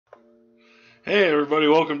Hey everybody,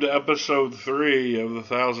 welcome to episode 3 of the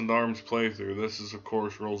Thousand Arms playthrough. This is of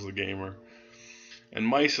course RowlesTheGamer. And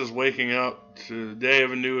Meis is waking up to the day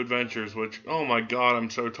of new adventures, which, oh my god,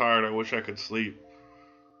 I'm so tired, I wish I could sleep.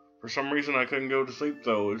 For some reason I couldn't go to sleep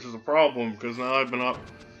though, which is a problem, because now I've been up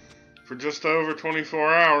for just over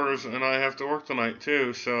 24 hours, and I have to work tonight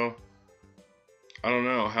too, so I don't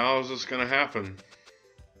know, how is this gonna happen?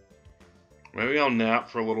 Maybe I'll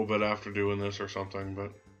nap for a little bit after doing this or something,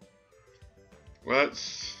 but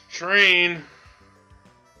let's train.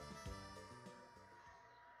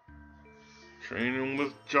 Training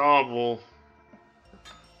with Jyabil.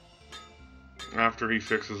 After he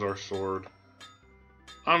fixes our sword.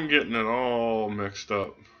 I'm getting it all mixed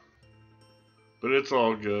up. But it's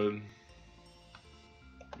all good.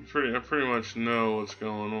 I pretty much know what's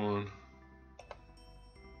going on.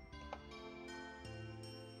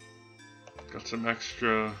 Got some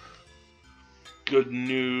extra good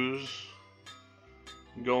news.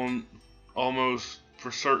 Going almost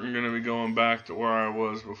for certain going to be going back to where I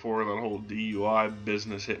was before that whole DUI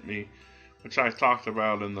business hit me, which I talked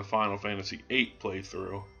about in the Final Fantasy VIII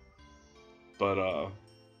playthrough. But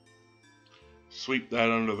sweep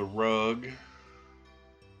that under the rug.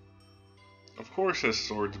 Of course his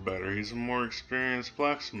sword's better. He's a more experienced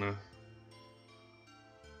blacksmith.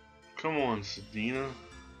 Come on, Sedina.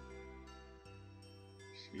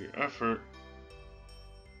 See your effort.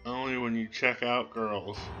 Only when you check out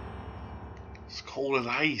girls. It's cold as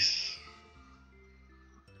ice.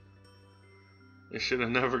 They should have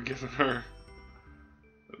never given her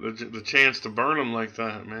the chance to burn him like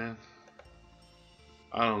that, man.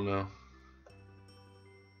 I don't know.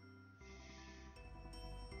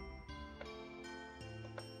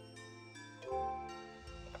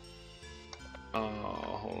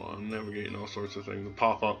 Hold on. I'm navigating all sorts of things. The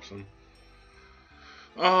pop-ups and...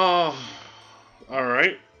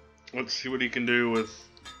 alright. Let's see what he can do with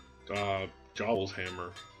Jyabil's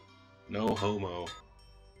hammer. No homo.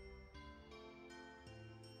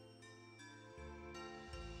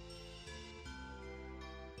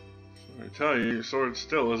 I tell you, your sword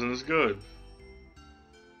still isn't as good.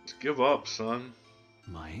 Just give up, son.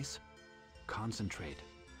 Meis, concentrate.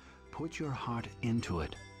 Put your heart into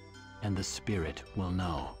it, and the spirit will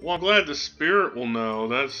know. Well, I'm glad the spirit will know.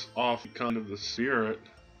 That's off kind of the spirit.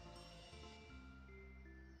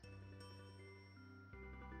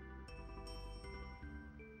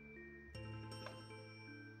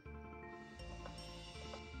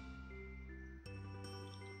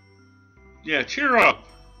 Yeah, cheer up.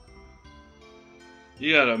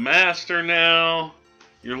 You got a master now.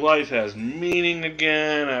 Your life has meaning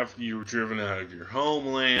again after you were driven out of your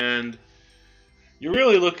homeland. You're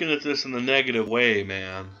really looking at this in the negative way,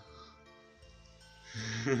 man.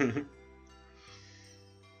 Why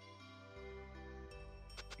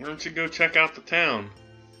don't you go check out the town?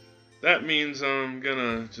 That means I'm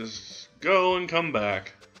gonna just go and come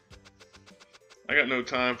back. I got no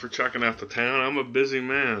time for checking out the town. I'm a busy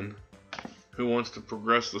man who wants to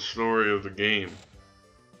progress the story of the game.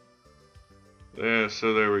 Yeah,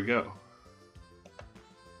 so there we go.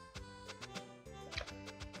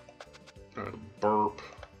 Burp.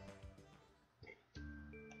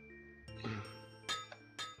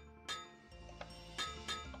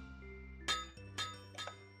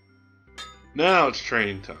 Now it's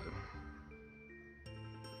training time.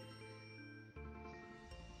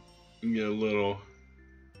 Get a little...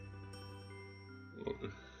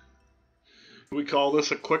 we call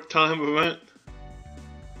this a quick time event?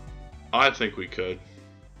 I think we could.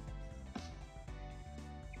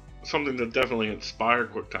 Something that definitely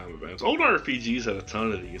inspired quick time events. Old RPGs had a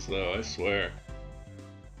ton of these though, I swear.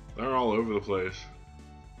 They're all over the place.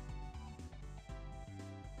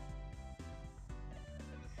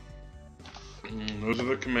 Those are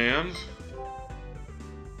the commands.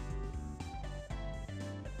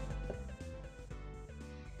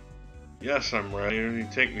 Yes, I'm ready. What do you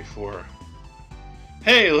take me for?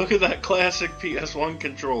 Hey, look at that classic PS1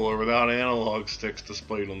 controller without analog sticks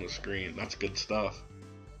displayed on the screen. That's good stuff.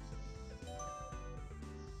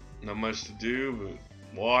 Not much to do,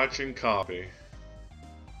 but watch and copy.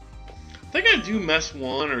 I think I do mess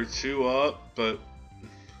 1 or 2 up, but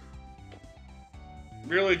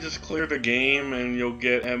really just clear the game and you'll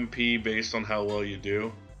get MP based on how well you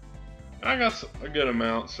do. I got a good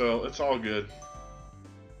amount, so it's all good.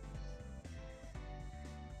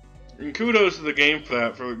 And kudos to the game for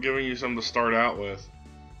that, for giving you something to start out with.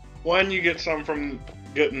 One, you get some from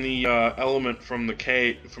getting the element from the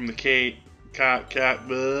cavern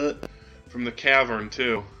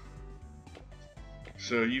too.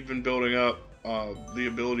 So you've been building up the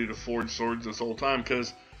ability to forge swords this whole time,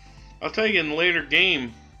 because I'll tell you, in the later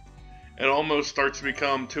game, it almost starts to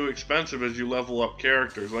become too expensive as you level up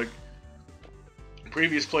characters. Like,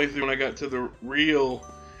 previous playthrough when I got to the real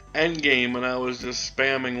end game and I was just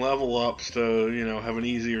spamming level ups to, you know, have an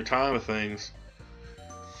easier time of things.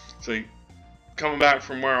 So coming back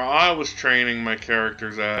from where I was training my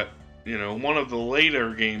characters at, you know, one of the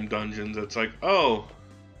later game dungeons, it's like, oh,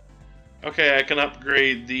 okay, I can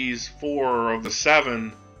upgrade these 4 of the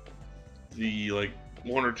 7, the like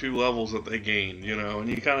 1 or 2 levels that they gained, you know, and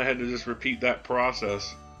you kind of had to just repeat that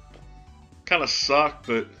process. Kind of sucked,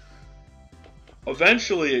 but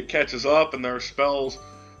eventually it catches up, and there are spells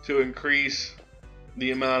to increase the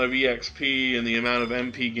amount of EXP and the amount of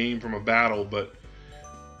MP gained from a battle, but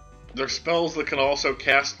there are spells that can also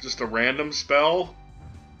cast just a random spell,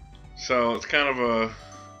 so it's kind of a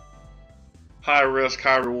high risk,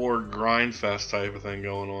 high reward grind fest type of thing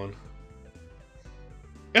going on.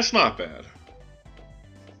 It's not bad.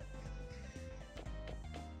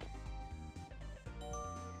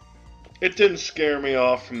 It didn't scare me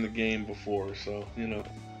off from the game before, so, you know.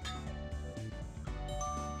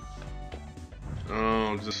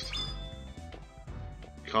 Oh, just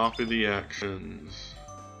copy the actions.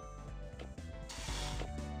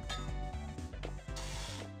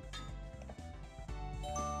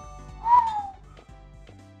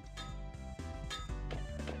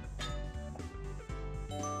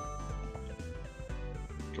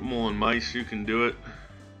 Come on, Meis, you can do it.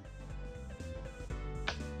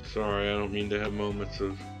 Sorry, I don't mean to have moments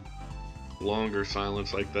of longer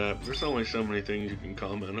silence like that. There's only so many things you can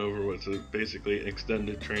comment over what's basically an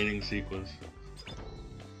extended training sequence.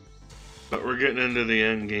 But we're getting into the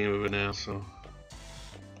end game of it now, so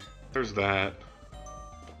there's that.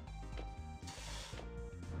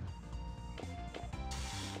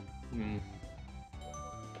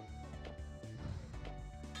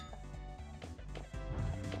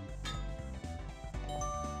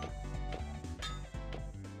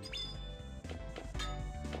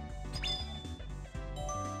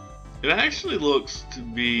 It actually looks to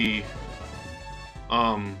be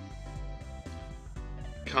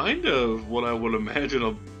kind of what I would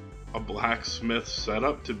imagine a blacksmith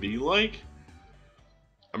setup to be like.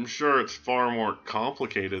 I'm sure it's far more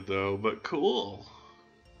complicated though, but cool.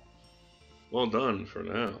 Well done for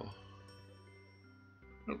now.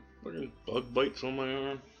 Oh, fucking bug bites on my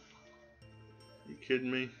arm. You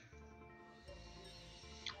kidding me?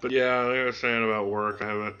 But yeah, like I was saying about work, I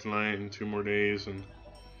have that tonight and 2 more days, and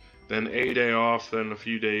then a day off, then a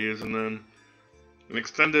few days, and then an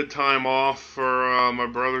extended time off for my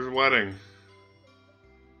brother's wedding.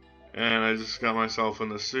 And I just got myself in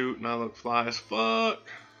the suit and I look fly as fuck.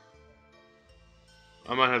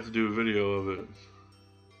 I might have to do a video of it.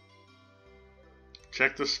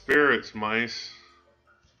 Check the spirits, Meis.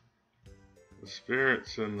 The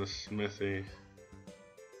spirits in the smithy.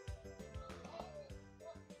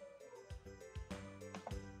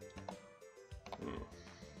 Oh.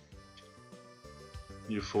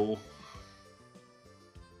 You fool.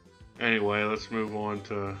 Anyway, let's move on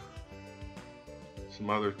to some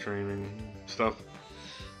other training stuff.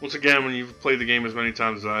 Once again, when you've played the game as many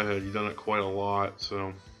times as I had, you've done it quite a lot,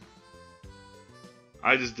 so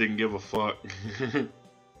I just didn't give a fuck.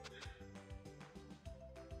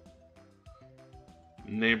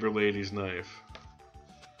 Neighbor lady's knife.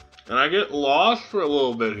 And I get lost for a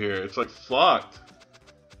little bit here. It's like, fucked.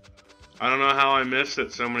 I don't know how I missed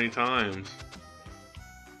it so many times.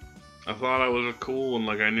 I thought I was cool and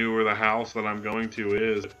like I knew where the house that I'm going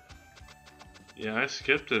to is. Yeah, I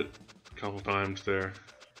skipped it a couple times there.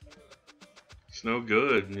 It's no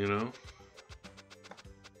good, you know?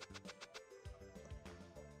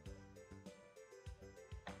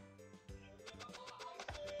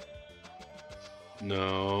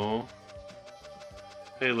 No.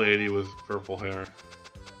 Hey, lady with purple hair.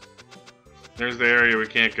 There's the area we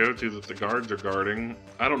can't go to that the guards are guarding.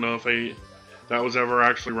 I don't know if that was ever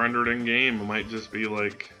actually rendered in game. It might just be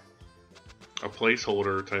like a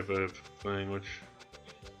placeholder type of thing, which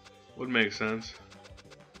would make sense.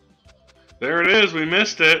 There it is, we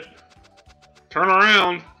missed it. Turn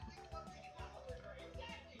around.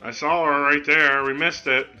 I saw her right there, we missed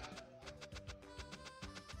it.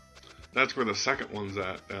 That's where the second one's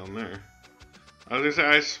at, down there. I was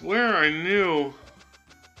gonna say, I swear I knew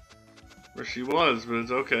where she was, but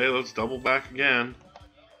it's okay, let's double back again.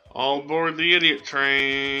 All aboard the idiot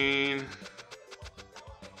train.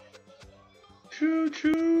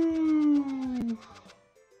 Choo-choo.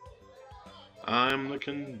 I'm the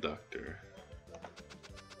conductor.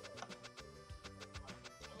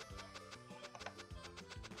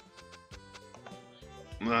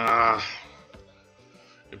 Ah,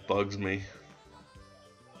 it bugs me.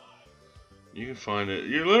 You can find it.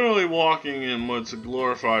 You're literally walking in what's a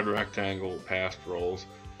glorified rectangle past Rolls.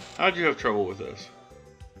 How'd you have trouble with this?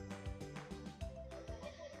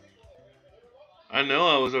 I know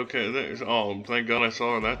I was okay. Oh, thank God I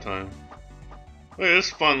saw her that time. Look at this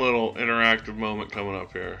fun little interactive moment coming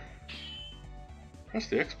up here. Press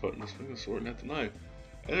the X button to swing the sword and hit the knife.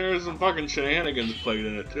 And there's some fucking shenanigans played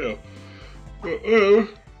in it too.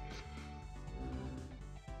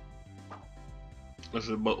 I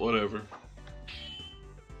said, but whatever.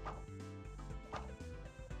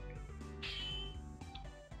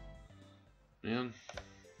 Man.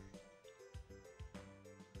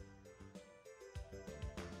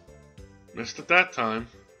 Missed it that time.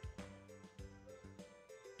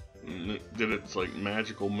 And it did its like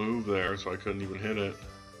magical move there, so I couldn't even hit it.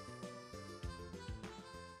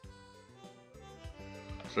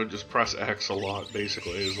 So just press X a lot,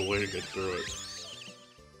 basically, is the way to get through it.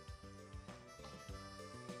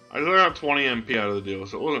 I still got 20 MP out of the deal,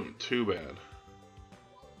 so it wasn't too bad.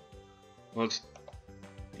 Let's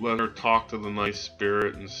let her talk to the nice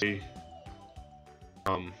spirit and see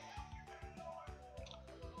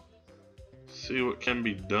what can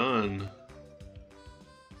be done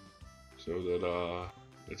so that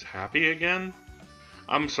it's happy again.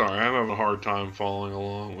 I'm sorry, I'm having a hard time following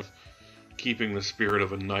along with keeping the spirit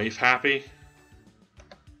of a knife happy.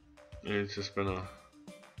 And it's just been a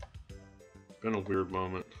weird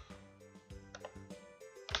moment.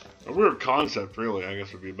 A weird concept, really, I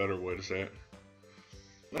guess would be a better way to say it.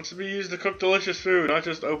 Wants to be used to cook delicious food, not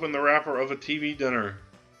just open the wrapper of a TV dinner.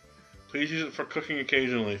 Please use it for cooking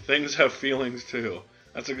occasionally. Things have feelings too.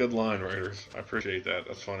 That's a good line, writers. I appreciate that.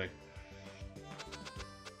 That's funny.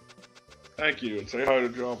 Thank you, and say hi to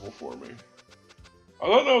Jyabil for me. I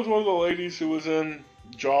thought that was one of the ladies who was in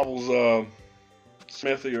Jyabil's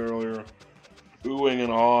smithy earlier, oohing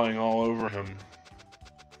and awing all over him.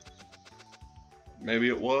 Maybe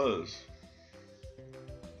it was.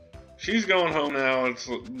 She's going home now. It's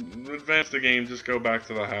advance the game. Just go back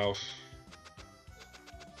to the house.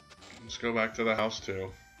 Let's go back to the house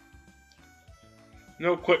too.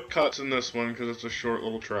 No quick cuts in this one because it's a short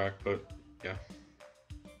little track, but yeah.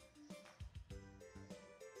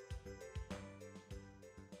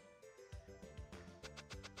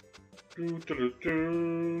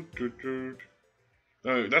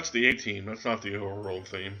 Oh, that's the A team. That's not the overworld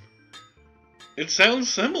theme. It sounds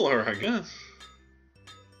similar, I guess.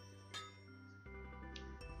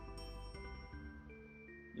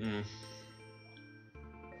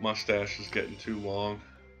 Mustache is getting too long.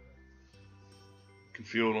 Can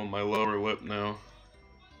feel it on my lower lip now.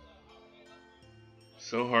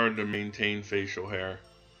 So hard to maintain facial hair.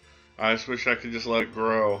 I just wish I could just let it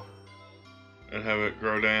grow and have it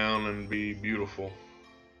grow down and be beautiful.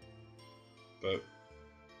 But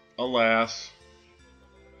alas,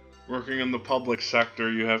 working in the public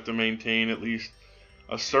sector, you have to maintain at least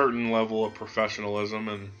a certain level of professionalism,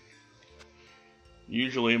 and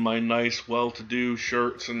usually my nice, well-to-do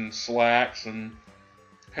shirts and slacks and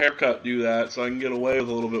haircut do that, so I can get away with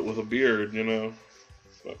a little bit with a beard, you know.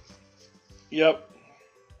 But, yep.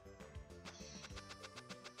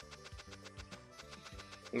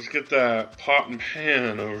 Let's get that pot and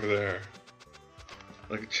pan over there,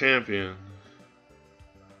 like a champion.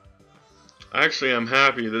 Actually, I'm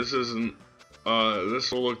happy. This isn't. This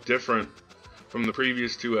will look different from the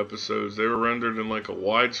previous two episodes. They were rendered in like a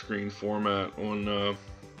widescreen format on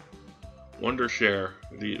Wondershare,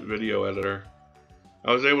 the video editor.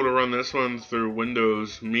 I was able to run this one through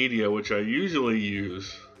Windows Media, which I usually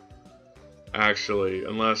use, actually,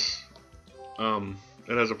 unless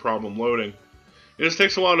it has a problem loading. It just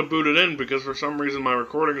takes a while to boot it in because for some reason my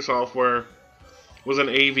recording software was an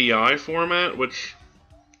AVI format, which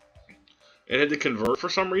it had to convert for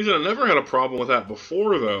some reason. I never had a problem with that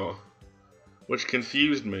before though, which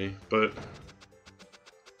confused me, but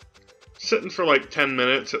sitting for like 10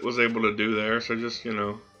 minutes it was able to do there, so just, you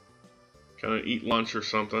know, kind of eat lunch or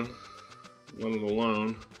something, let it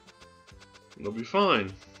alone, it'll be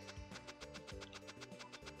fine.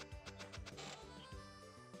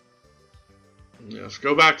 Yes,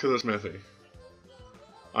 go back to the smithy.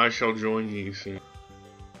 I shall join ye soon.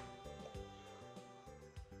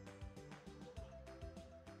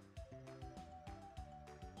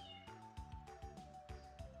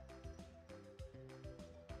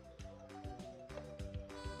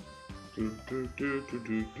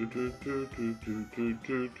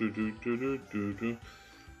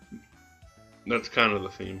 That's kind of the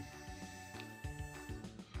theme.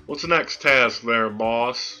 What's the next task there,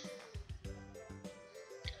 boss?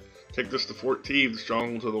 Take this to Fort Teeve, the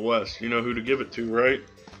stronghold to the west. You know who to give it to, right?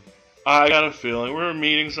 I got a feeling we're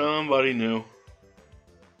meeting somebody new.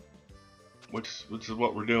 which is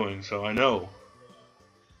what we're doing, so I know.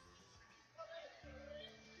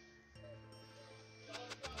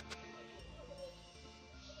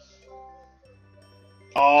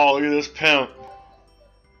 Oh, look at this pimp.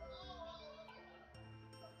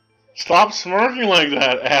 Stop smirking like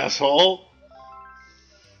that, asshole.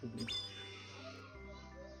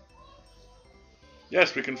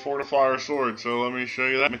 Yes, we can fortify our sword, so let me show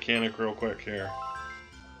you that mechanic real quick here.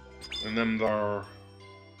 And then our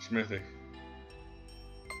smithy.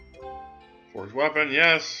 Forged weapon,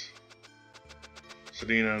 yes.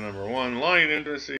 Sedina #1, light intimacy.